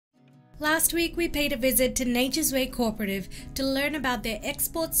Last week we paid a visit to Nature's Way Cooperative to learn about their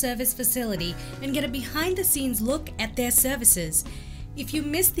export service facility and get a behind-the-scenes look at their services. If you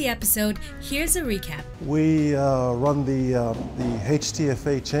missed the episode, here's a recap. We run the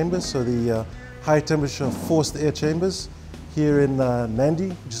HTFA chambers, so the high temperature forced air chambers here in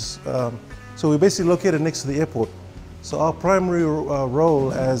Nadi, which is, so we're basically located next to the airport. So our primary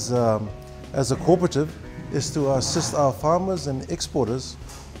role as a cooperative is to assist our farmers and exporters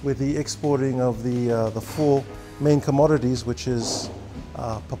with the exporting of the four main commodities, which is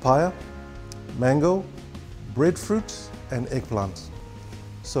papaya, mango, breadfruit and eggplant.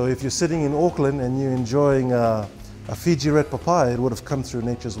 So if you're sitting in Auckland and you're enjoying a Fiji red papaya, it would have come through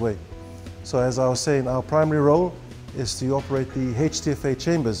Nature's Way. So as I was saying, our primary role is to operate the HTFA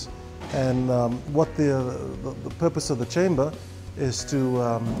chambers, and what the purpose of the chamber is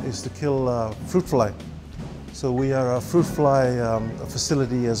to kill fruit fly. So we are a fruit fly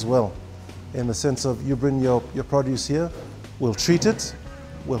facility as well, in the sense of you bring your produce here, we'll treat it,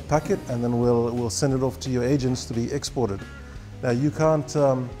 we'll pack it, and then we'll send it off to your agents to be exported. Now you can't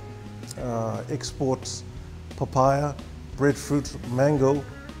export papaya, breadfruit, mango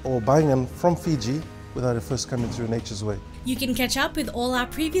or banyan from Fiji without it first coming through Nature's Way. You can catch up with all our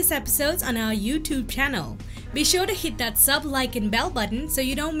previous episodes on our YouTube channel. Be sure to hit that sub, like and bell button so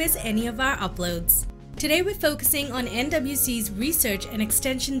you don't miss any of our uploads. Today we're focusing on NWC's Research and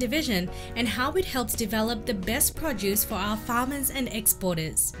Extension Division and how it helps develop the best produce for our farmers and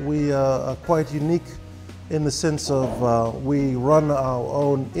exporters. We are quite unique in the sense of we run our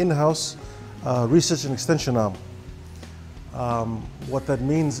own in-house research and extension arm. What that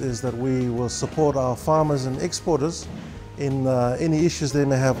means is that we will support our farmers and exporters in any issues they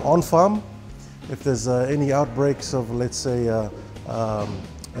may have on farm. If there's any outbreaks of, let's say,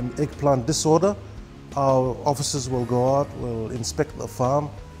 an eggplant disorder, our officers will go out, will inspect the farm,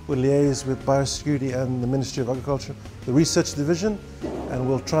 will liaise with biosecurity and the Ministry of Agriculture, the research division, and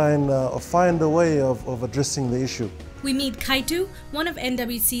we'll try and find a way of addressing the issue. We meet Kaitu, one of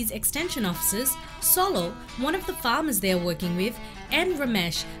NWC's extension officers, Solo, one of the farmers they're working with, and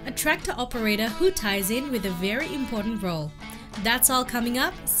Ramesh, a tractor operator who ties in with a very important role. That's all coming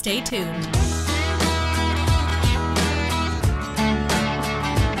up. Stay tuned.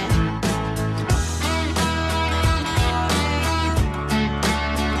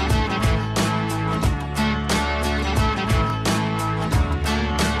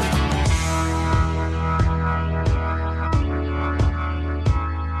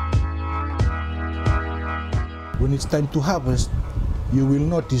 When it's time to harvest, you will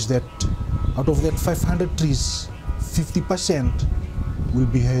notice that out of that 500 trees, 50% will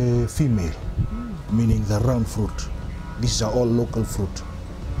be female, meaning the round fruit. These are all local fruit.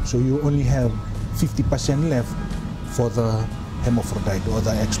 So you only have 50% left for the hermaphrodite or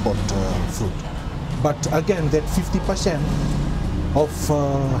the export fruit. But again, that 50% of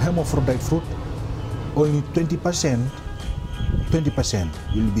hermaphrodite fruit, only 20%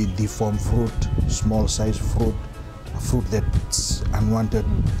 will be deformed fruit, small size fruit, fruit that's unwanted,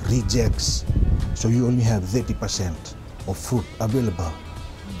 rejects. So you only have 30% of fruit available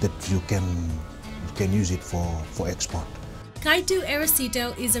that you can use it for export. Kaitu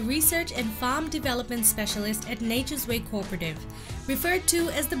Aracito is a research and farm development specialist at Nature's Way Cooperative. Referred to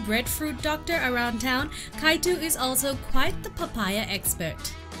as the breadfruit doctor around town, Kaitu is also quite the papaya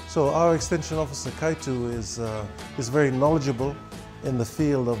expert. So our extension officer Kaitu is very knowledgeable in the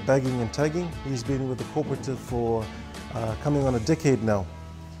field of bagging and tagging. He's been with the cooperative for coming on a decade now.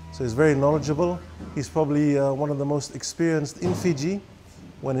 So he's very knowledgeable. He's probably one of the most experienced in Fiji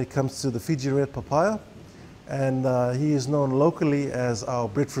when it comes to the Fiji red papaya. And he is known locally as our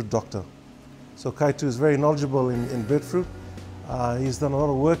breadfruit doctor. So Kaitu is very knowledgeable in breadfruit. He's done a lot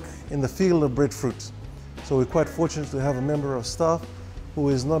of work in the field of breadfruit. So we're quite fortunate to have a member of staff who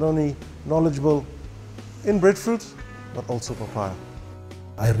is not only knowledgeable in breadfruit, but also papaya.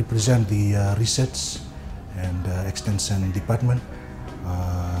 I represent the research and extension department.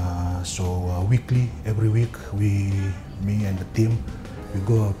 Weekly, every week, me and the team, we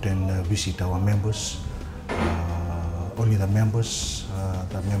go out and visit our members. Only the members,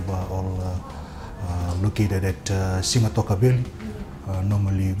 all located at Simatoka Valley,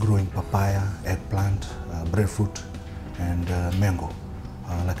 normally growing papaya, eggplant, breadfruit, and mango.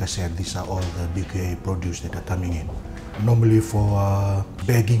 Like I said, these are all the big produce that are coming in. Normally for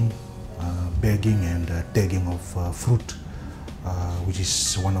bagging and tagging of fruit, which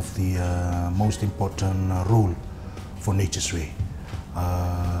is one of the most important role for Nature's Way,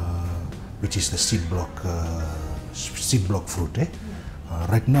 which is the seed block fruit.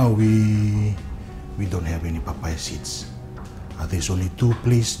 Right now we don't have any papaya seeds. There's only two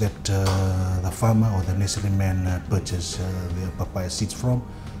places that the farmer or the nurseryman purchase the papaya seeds from,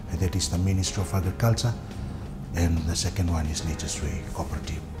 and that is the Ministry of Agriculture, and the second one is Nature's Way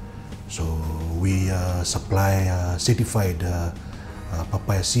Cooperative. So we supply certified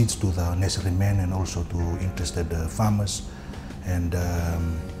papaya seeds to the nurserymen and also to interested farmers. And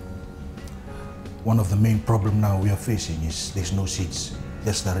one of the main problems now we are facing is there's no seeds.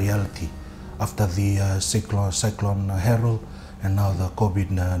 That's the reality. After the cyclone Harold and now the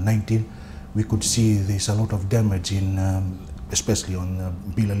COVID-19, we could see there's a lot of damage in, especially on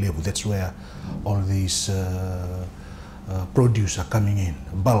Bila level. That's where all these produce are coming in,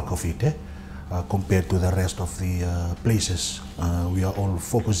 bulk of it, compared to the rest of the places. We are all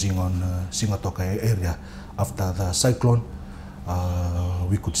focusing on Singatoka area. After the cyclone,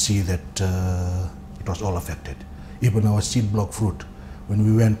 we could see that it was all affected. Even our seed block fruit, when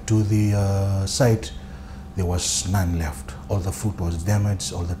we went to the site, there was none left. All the fruit was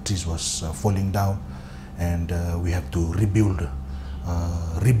damaged, all the trees was falling down, and we have to rebuild.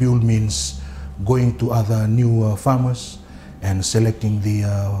 Rebuild means going to other new farmers and selecting the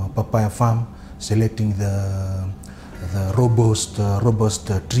papaya farm, selecting the robust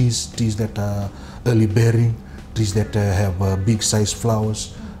trees that are early bearing, trees that have big size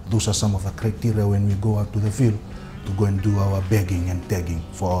flowers. Those are some of the criteria when we go out to the field to go and do our bagging and tagging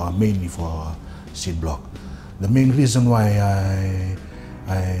for mainly for our seed block. The main reason why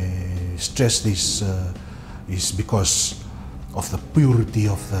I stress this is because of the purity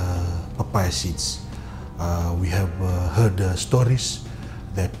of the papaya seeds. We have heard stories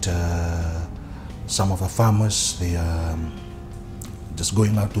that some of the farmers, they are just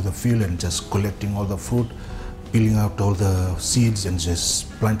going out to the field and just collecting all the fruit, peeling out all the seeds and just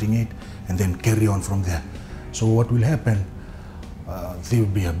planting it and then carry on from there. So what will happen, there will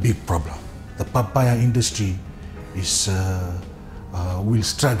be a big problem. The papaya industry is, will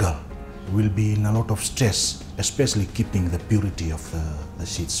struggle, will be in a lot of stress, especially keeping the purity of the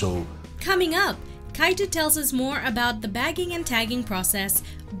seeds. So, coming up, Kaitu tells us more about the bagging and tagging process,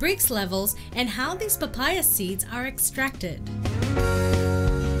 bricks levels, and how these papaya seeds are extracted.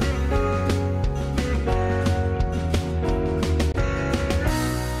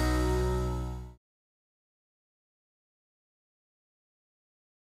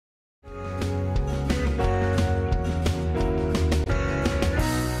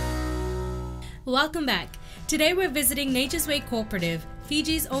 Welcome back. Today we're visiting Nature's Way Cooperative,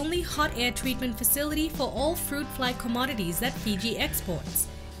 Fiji's only hot air treatment facility for all fruit fly commodities that Fiji exports.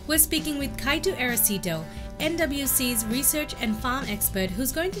 We're speaking with Kaitu Aracito, NWC's research and farm expert,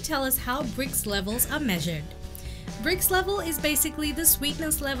 who's going to tell us how bricks levels are measured. Bricks level is basically the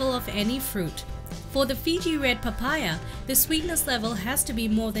sweetness level of any fruit. For the Fiji red papaya, the sweetness level has to be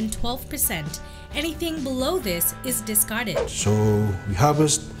more than 12%. Anything below this is discarded. So we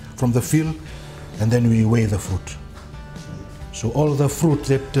harvest from the field and then we weigh the fruit. So all the fruit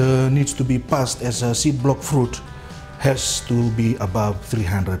that needs to be passed as a seed block fruit has to be above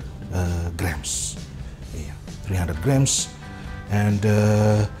 300 grams. Yeah, 300 grams. And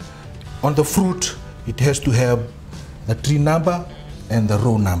on the fruit, it has to have the tree number and the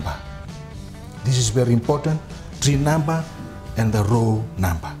row number. This is very important, tree number and the row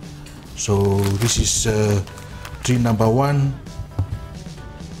number. So this is tree number 1,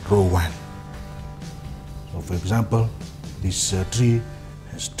 row 1. So for example, this tree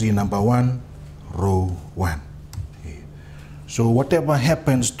has tree number 1, row 1. Okay. So whatever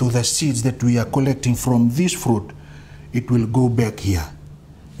happens to the seeds that we are collecting from this fruit, it will go back here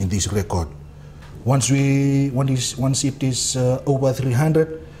in this record. Once it is over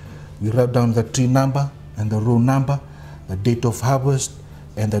 300, we write down the tree number and the row number, the date of harvest,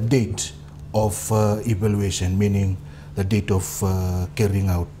 and the date of evaluation, meaning the date of carrying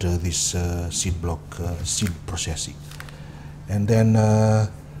out this seed block seed processing. And then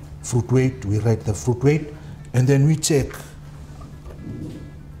fruit weight, we write the fruit weight, and then we check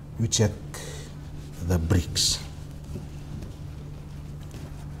the bricks.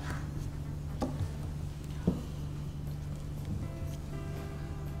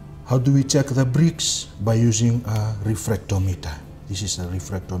 How do we check the bricks? By using a refractometer. This is a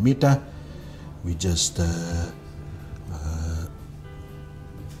refractometer. We just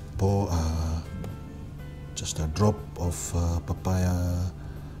pour just a drop of papaya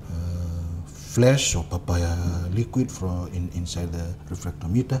flesh or papaya liquid from inside the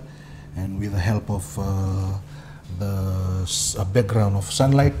refractometer, and with the help of a background of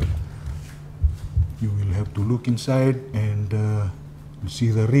sunlight, you will have to look inside and you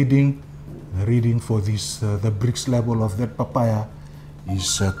see the reading. The reading for this, the bricks level of that papaya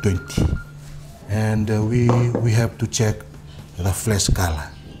is 20. And we have to check the flesh color.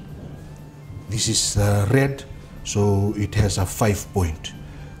 This is red, so it has a 5 point.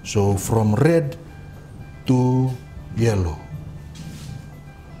 So from red to yellow.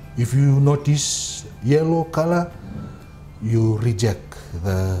 If you notice yellow color, you reject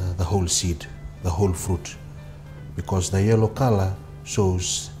the whole seed, the whole fruit, because the yellow color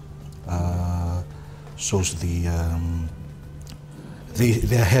shows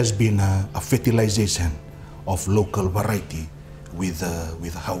there has been a fertilization of local variety with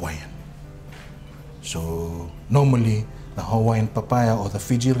Hawaiian. So normally the Hawaiian papaya or the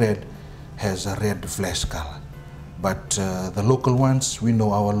Fiji red has a red flesh color, but the local ones, we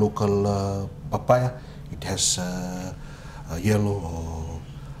know our local papaya, it has yellow or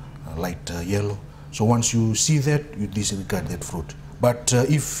light yellow. So once you see that, you disregard that fruit. But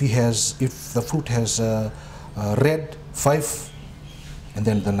if the fruit has red 5, and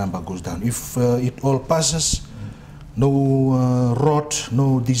then the number goes down. If it all passes, no rot,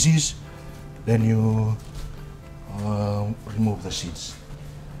 no disease, then you remove the seeds.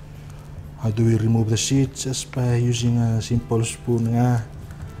 How do we remove the seeds? Just by using a simple spoon.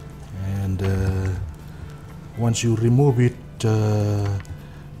 And once you remove it, you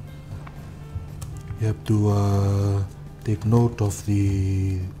have to take note of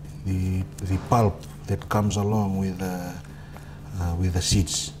the pulp that comes along with the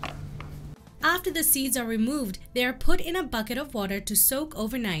seeds. After the seeds are removed, they are put in a bucket of water to soak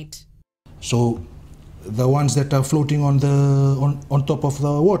overnight. So the ones that are floating on top of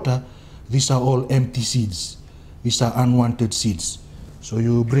the water, these are all empty seeds. These are unwanted seeds. So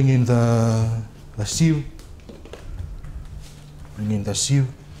you bring in the sieve. Bring in the sieve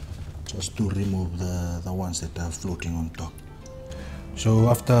just to remove the ones that are floating on top. So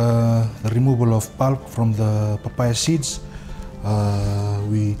after the removal of pulp from the papaya seeds,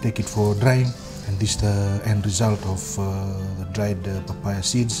 we take it for drying, and this is the end result of the dried papaya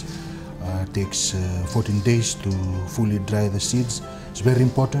seeds. It takes 14 days to fully dry the seeds. It's very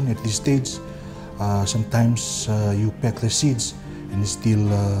important at this stage. Sometimes you pack the seeds and it's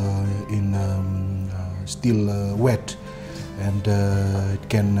still wet, and it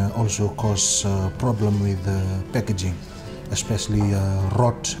can also cause problem with packaging, especially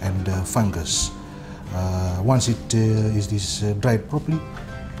rot and fungus. Once it is dried properly,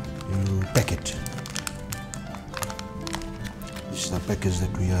 you pack it. This is the package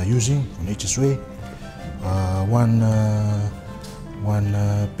that we are using on HSWay. One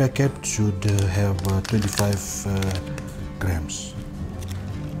packet should have 25 grams.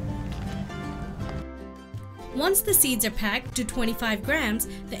 Once the seeds are packed to 25 grams,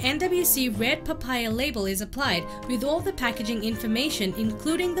 the NWC red papaya label is applied with all the packaging information,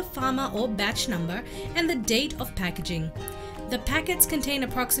 including the farmer or batch number and the date of packaging. The packets contain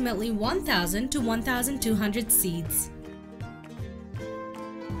approximately 1,000 to 1,200 seeds.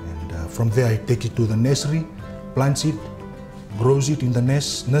 And from there I take it to the nursery, plants it, grows it in the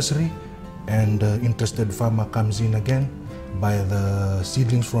nursery, and interested farmer comes in again, buy the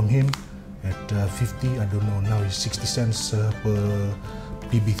seedlings from him at 50, I don't know, now it's 60 cents per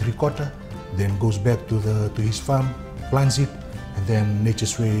PB 3/4, then goes back to his farm, plants it, and then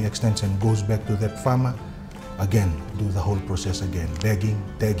Nature's Way Extension goes back to that farmer again, do the whole process again, bagging,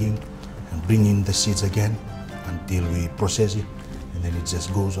 tagging, and bring in the seeds again until we process it, and then it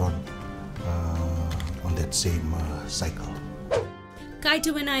just goes on that same cycle.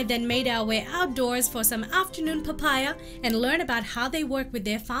 Kaitu and I then made our way outdoors for some afternoon papaya and learn about how they work with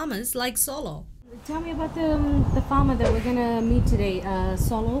their farmers like Solo. Tell me about the farmer that we're going to meet today,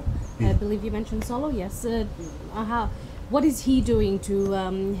 Solo. Yeah. I believe you mentioned Solo, yes. What is he doing to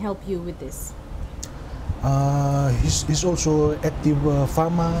help you with this? He's also active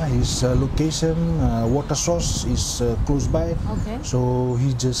farmer. His location, water source is close by. Okay. So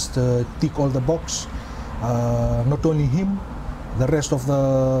he just tick all the box. Not only him, the rest of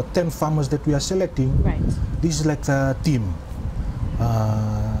the 10 farmers that we are selecting. Right. This is like the team,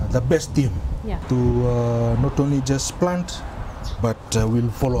 the best team. Yeah. To not only just plant, but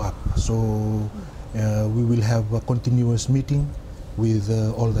we'll follow up. So we will have a continuous meeting with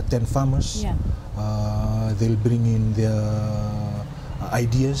all the 10 farmers. Yeah. They'll bring in their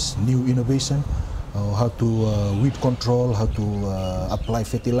ideas, new innovation, how to weed control, how to apply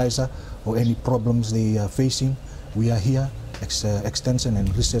fertilizer, or any problems they are facing. We are here, Extension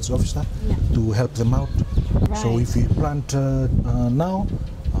and Research Officer, yeah, to help them out. Right. So if we plant now,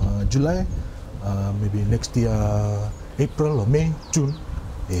 July, maybe next year, April or May, June.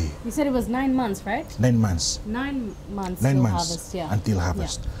 You said it was 9 months, right? 9 months. 9 months 9 till months harvest, yeah. Until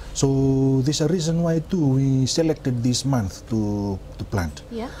harvest. Yeah. So there's a reason why too we selected this month to plant.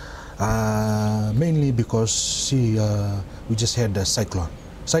 Yeah. Mainly because, see, we just had a cyclone.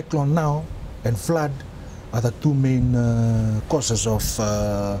 Cyclone now and flood are the two main causes of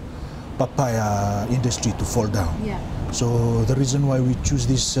papaya industry to fall down. Yeah. So the reason why we choose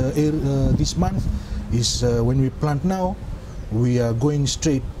this this month is when we plant now, we are going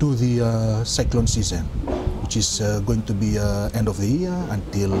straight to the cyclone season, which is going to be end of the year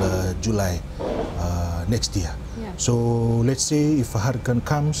until July next year. Yeah. So let's say if a hurricane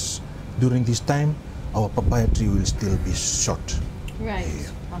comes during this time, our papaya tree will still be short. Right.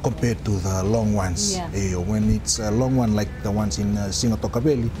 Okay. Compared to the long ones. Yeah. When it's a long one like the ones in Singotoka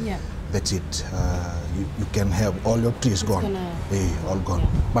Valley, Yeah. that's it. You can have all your trees gone, all gone. Yeah.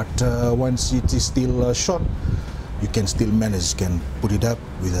 But once it is still short, you can still manage, can put it up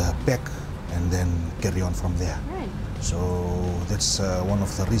with a pack and then carry on from there. Right. So that's one of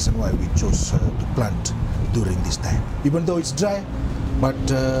the reasons why we chose to plant during this time. Even though it's dry, but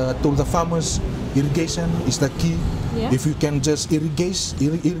told the farmers, irrigation is the key. Yeah. If you can just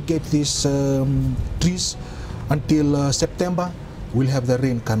irrigate these trees until September, we'll have the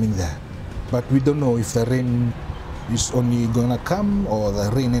rain coming there. But we don't know if the rain is only gonna come or the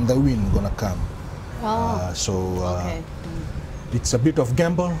rain and the wind gonna come. Oh. Okay. It's a bit of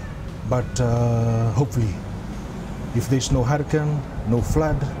gamble, but hopefully, if there's no hurricane, no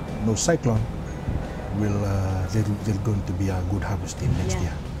flood, no cyclone, there's going to be a good harvest in next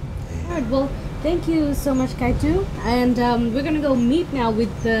year. All right, well, thank you so much, Kaitu. And we're going to go meet now with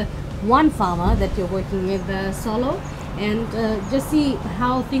the one farmer that you're working with, Solo, and just see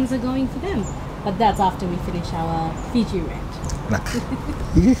how things are going for them. But that's after we finish our Fiji rant.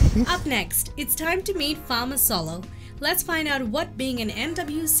 Up next, it's time to meet Farmer Solo. Let's find out what being an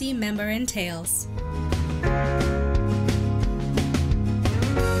NWC member entails.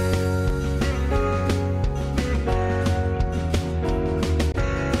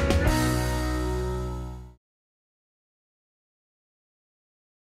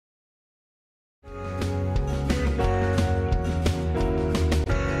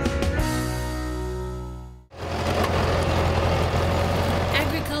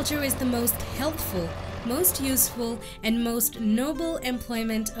 Agriculture is the most healthful, most useful, and most noble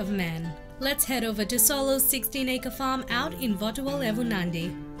employment of man. Let's head over to Solo's 16-acre farm out in Votuwalevu,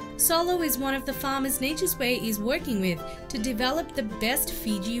 Nadi. Solo is one of the farmers Nature's Way is working with to develop the best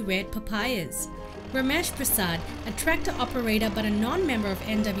Fiji red papayas. Ramesh Prasad, a tractor operator but a non-member of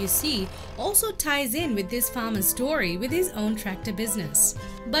NWC, also ties in with this farmer's story with his own tractor business.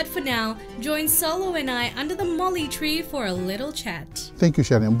 But for now, join Solo and I under the molly tree for a little chat. Thank you,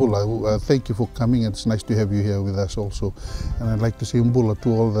 Shani Mbula. Thank you for coming. It's nice to have you here with us also. And I'd like to say Mbula to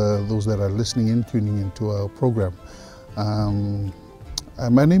all those that are listening in, tuning into our program.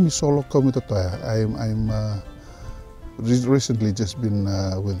 My name is Solo Komitotoya. I'm recently just been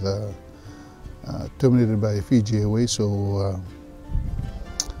terminated by Fiji Airways, so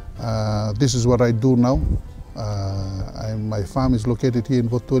this is what I do now. My farm is located here in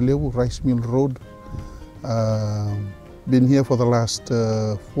Votuwalevu, Rice Mill Road. Been here for the last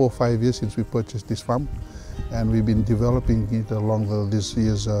 4 or 5 years since we purchased this farm, and we've been developing it along these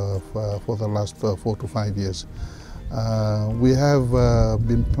years for the last 4 to 5 years. We have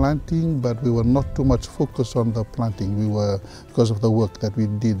been planting, but we were not too much focused on the planting. We were, because of the work that we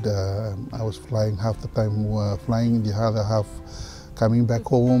did, I was flying half the time, flying the other half, coming back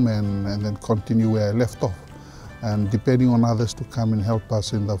home and then continue where I left off, and depending on others to come and help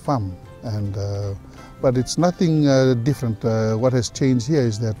us in the farm. And but it's nothing different. What has changed here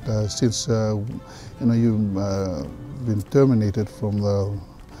is that since you've been terminated from the,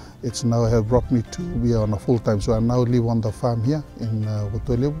 it's now have brought me to be on a full-time. So I now live on the farm here in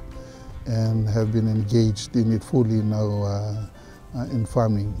Votuwalevu and have been engaged in it fully now in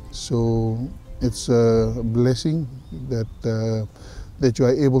farming. So it's a blessing that you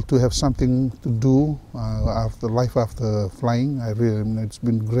are able to have something to do after flying. It's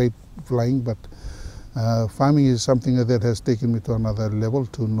been great flying, but farming is something that has taken me to another level,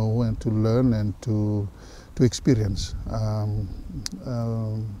 to know and to learn and to experience.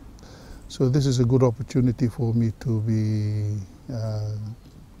 So this is a good opportunity for me to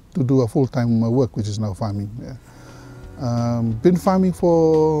do a full-time work, which is now farming. Been farming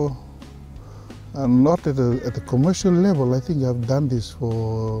for not at a commercial level. I think I've done this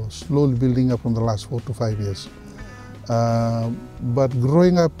for slowly building up from the last 4 to 5 years. But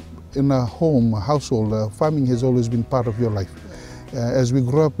growing up in a household, farming has always been part of your life. As we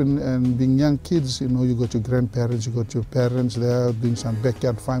grow up and being young kids, you got your grandparents, you got your parents there doing some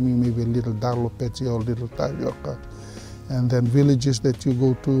backyard farming, maybe a little darlo petsi or little tapioca. And then villages that you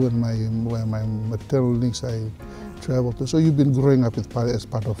go to, and where my maternal links, I travel to. So you've been growing up as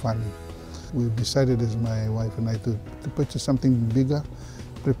part of farming. We've decided, as my wife and I, to purchase something bigger,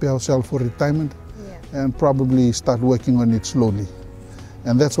 prepare ourselves for retirement, and probably start working on it slowly.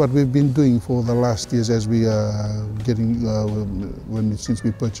 And that's what we've been doing for the last years as we are getting, since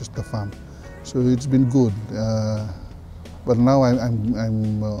we purchased the farm. So it's been good. But now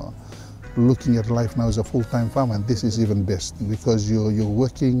I'm looking at life now as a full-time farmer, and this is even best because you're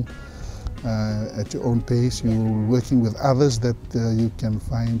working at your own pace. You're working with others that you can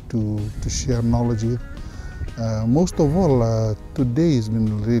find to share knowledge with. Most of all, today has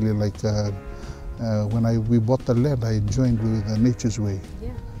been really like when we bought the land, I joined with Nature's Way.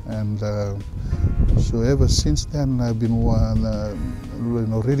 And so ever since then, I've been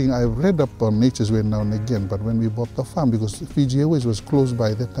reading. I've read up on Nature's Way now and again, but when we bought the farm, because Fiji Airways was close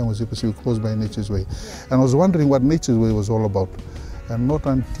by, that time was close by Nature's Way. And I was wondering what Nature's Way was all about. And not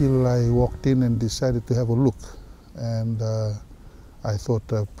until I walked in and decided to have a look. And I thought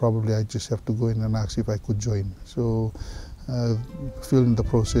probably I just have to go in and ask if I could join. So filled in the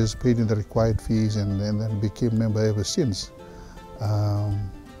process, paid in the required fees, and then became a member ever since.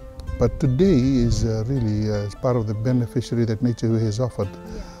 But today is really as part of the beneficiary that Nature Way has offered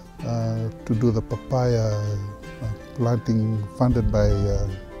to do the papaya planting funded by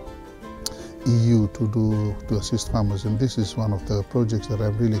EU to assist farmers, and this is one of the projects that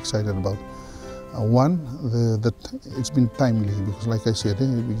I'm really excited about. That it's been timely because, like I said,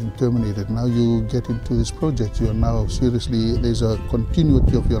 we can terminate it. Now you get into this project, you are now seriously, there's a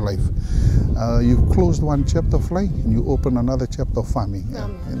continuity of your life. You've closed one chapter of life and you open another chapter of farming.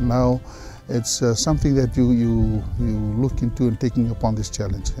 And now it's something that you look into and taking upon this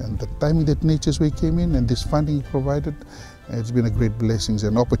challenge. And the timing that Nature's Way came in and this funding provided, it's been a great blessing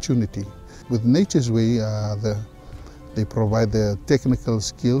and opportunity. With Nature's Way, they provide the technical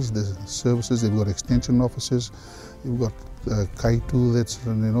skills, the services. They've got extension officers. You've got Kaitu, that's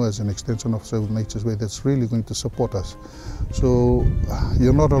as an extension officer with Nature's Way, that's really going to support us. So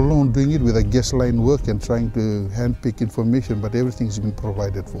you're not alone doing it with a guest line work and trying to handpick information, but everything's been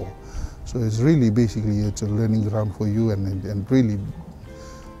provided for. So it's really basically it's a learning ground for you, and really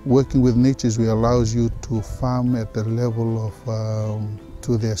working with Nature's Way allows you to farm at the level of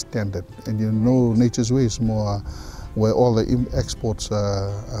to their standard. And Nature's Way is more where all the exports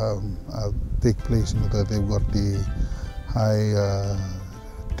take place. They've got the high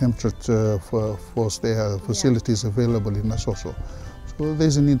temperature forced air facilities available in us also. So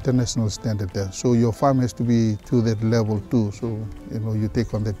there's an international standard there. So your farm has to be to that level too. So you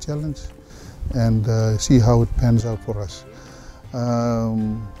take on that challenge and see how it pans out for us.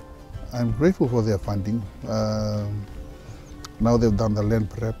 I'm grateful for their funding. Now they've done the land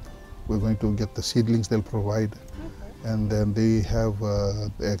prep. We're going to get the seedlings they'll provide. And then they have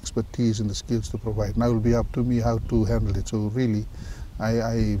the expertise and the skills to provide. Now it'll be up to me how to handle it. So really,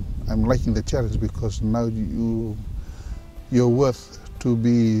 I'm liking the challenge because now you're worth to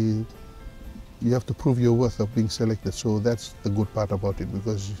be, you have to prove your worth of being selected. So that's the good part about it,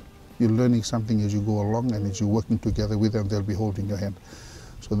 because you're learning something as you go along, and as you're working together with them, they'll be holding your hand.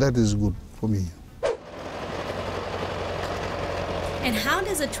 So that is good for me. And how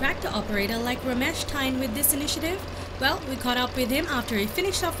does a tractor operator like Ramesh tie in with this initiative? Well, we caught up with him after he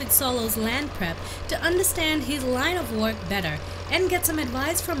finished off with Solo's land prep to understand his line of work better and get some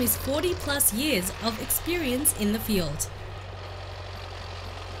advice from his 40+ years of experience in the field.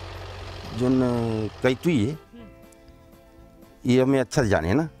 Zone कैतु ये हमें अच्छा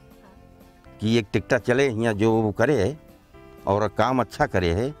जाने ना कि एक टिकटा चले या जो करे है और काम अच्छा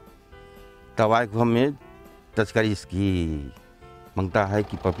करे है, तब आए को हमें तस्करी इसकी मांगता है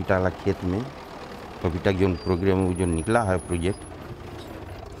कि पपीता वाला खेत में पपीता जो प्रोग्राम जो निकला है प्रोजेक्ट,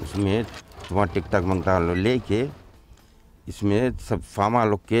 उसमें वहाँ टिकटा मांगता ले के इसमें सब फार्मा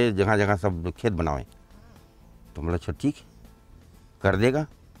लोग के जगह जगह सब खेत बनाए। तो मतलब अच्छा ठीक कर देगा।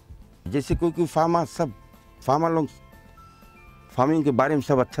 जैसे कोई फार्मा लोग फार्मिंग के बारे में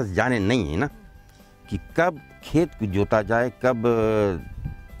सब अच्छा से जाने नहीं है ना, कि कब खेत को जोता जाए, कब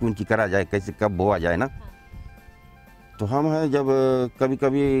कुंची करा जाए, कैसे कब बोआ जाए ना। तो हम है जब कभी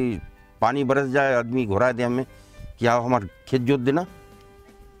कभी पानी बरस जाए, आदमी घुरा दे हमें कि आओ हमारे खेत जोत देना,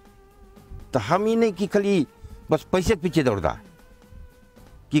 तो हम ही नहीं कि खाली बस पैसे के पीछे दौड़ता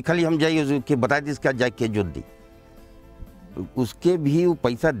कि खाली हम जाइए कि बता दी इसका जाए खेत जोत दी, उसके भी वो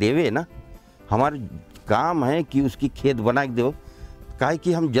पैसा देवे ना। हमारा काम है कि उसकी खेत बना के दो, काहे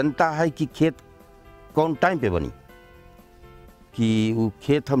कि हम जनता है कि खेत कौन टाइम पे बनी, कि वो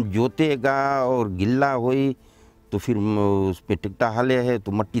खेत हम जोतेगा और गिल्ला होई तो फिर उस पर टिकटा हाले है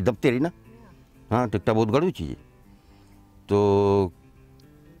तो मट्टी दबते रही ना। हाँ, टिकटा बहुत गड़ू चीज़ है, तो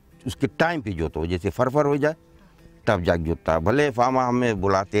उसके टाइम पे जोतो, जैसे फरफर हो जाए तब जाके जोतता। भले फार्मा हमें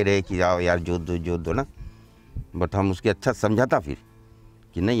बुलाते रहे कि आओ यार जोत दो ना, बट हम उसके अच्छा समझाता फिर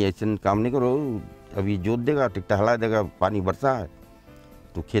कि नहीं ऐसे काम नहीं करो, अभी जोत देगा, टिकटा हला देगा, पानी बरसा है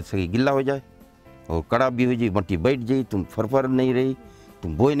तो खेत से गिल्ला हो जाए और कड़ा भी हो जाए, मट्टी बैठ जाए, तुम फरफर नहीं रही,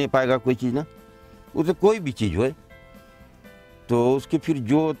 तुम बोई नहीं पाएगा कोई चीज़ ना, उसे कोई भी चीज़ हो। तो उसके फिर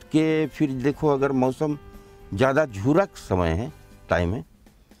जोत के फिर देखो, अगर मौसम ज़्यादा झूरा समय है, टाइम है,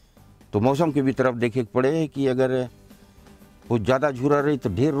 तो मौसम के भी तरफ देखे पड़े कि अगर वो ज़्यादा झूरा रही तो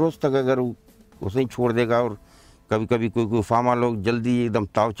ढेर रोज़ तक अगर उसे ही छोड़ देगा। और कभी कभी कोई फार्मा लोग जल्दी एकदम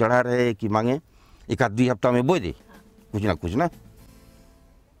ताव चढ़ा रहे कि मांगे 1-2 हफ्ता में बो दे कुछ ना,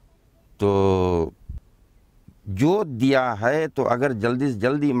 तो जो दिया है तो अगर जल्दी से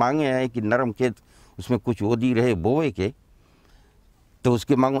जल्दी मांगे है कि नरम खेत उसमें कुछ ओदी रहे बोए के, तो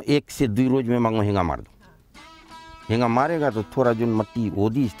उसके मांगो 1 से 2 रोज में मांगो हेंगा मार दो। हेंगा मारेगा तो थोड़ा जो मट्टी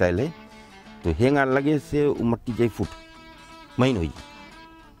ओदी स्टाइल है तो हेंगा लगे से वो मट्टी जाए फुट महीन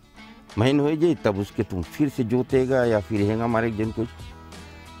हो जाए, तब उसके तुम फिर से जोतेगा या फिर हेंगा मारेगा जन कुछ,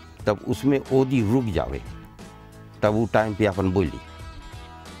 तब उसमें ओदी रुक जावे, तब वो टाइम पे अपन बोली।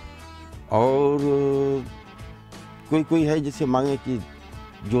 और कोई है जैसे मांगे कि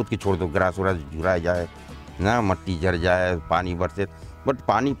जोत के छोड़ दो, ग्रास वरास झुरा जाए ना, मट्टी जर जाए, पानी बरसे, बट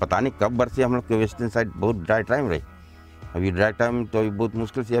पानी पता नहीं कब बरसे। हम लोग के वेस्टर्न साइड बहुत ड्राई टाइम रहे, अभी ड्राई टाइम तो अभी बहुत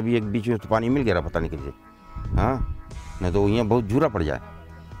मुश्किल से, अभी एक बीच में तो पानी मिल गया पता नहीं कैसे, हाँ, नहीं तो यहाँ बहुत झूरा पड़ जाए,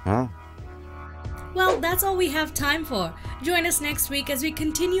 हाँ। Well, that's all we have time for. Join us next week as we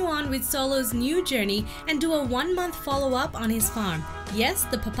continue on with Solo's new journey and do a 1-month follow-up on his farm. Yes,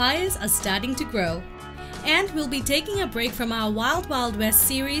 the papayas are starting to grow. And we'll be taking a break from our Wild Wild West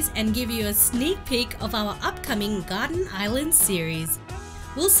series and give you a sneak peek of our upcoming Garden Island series.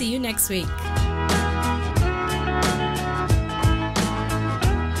 We'll see you next week.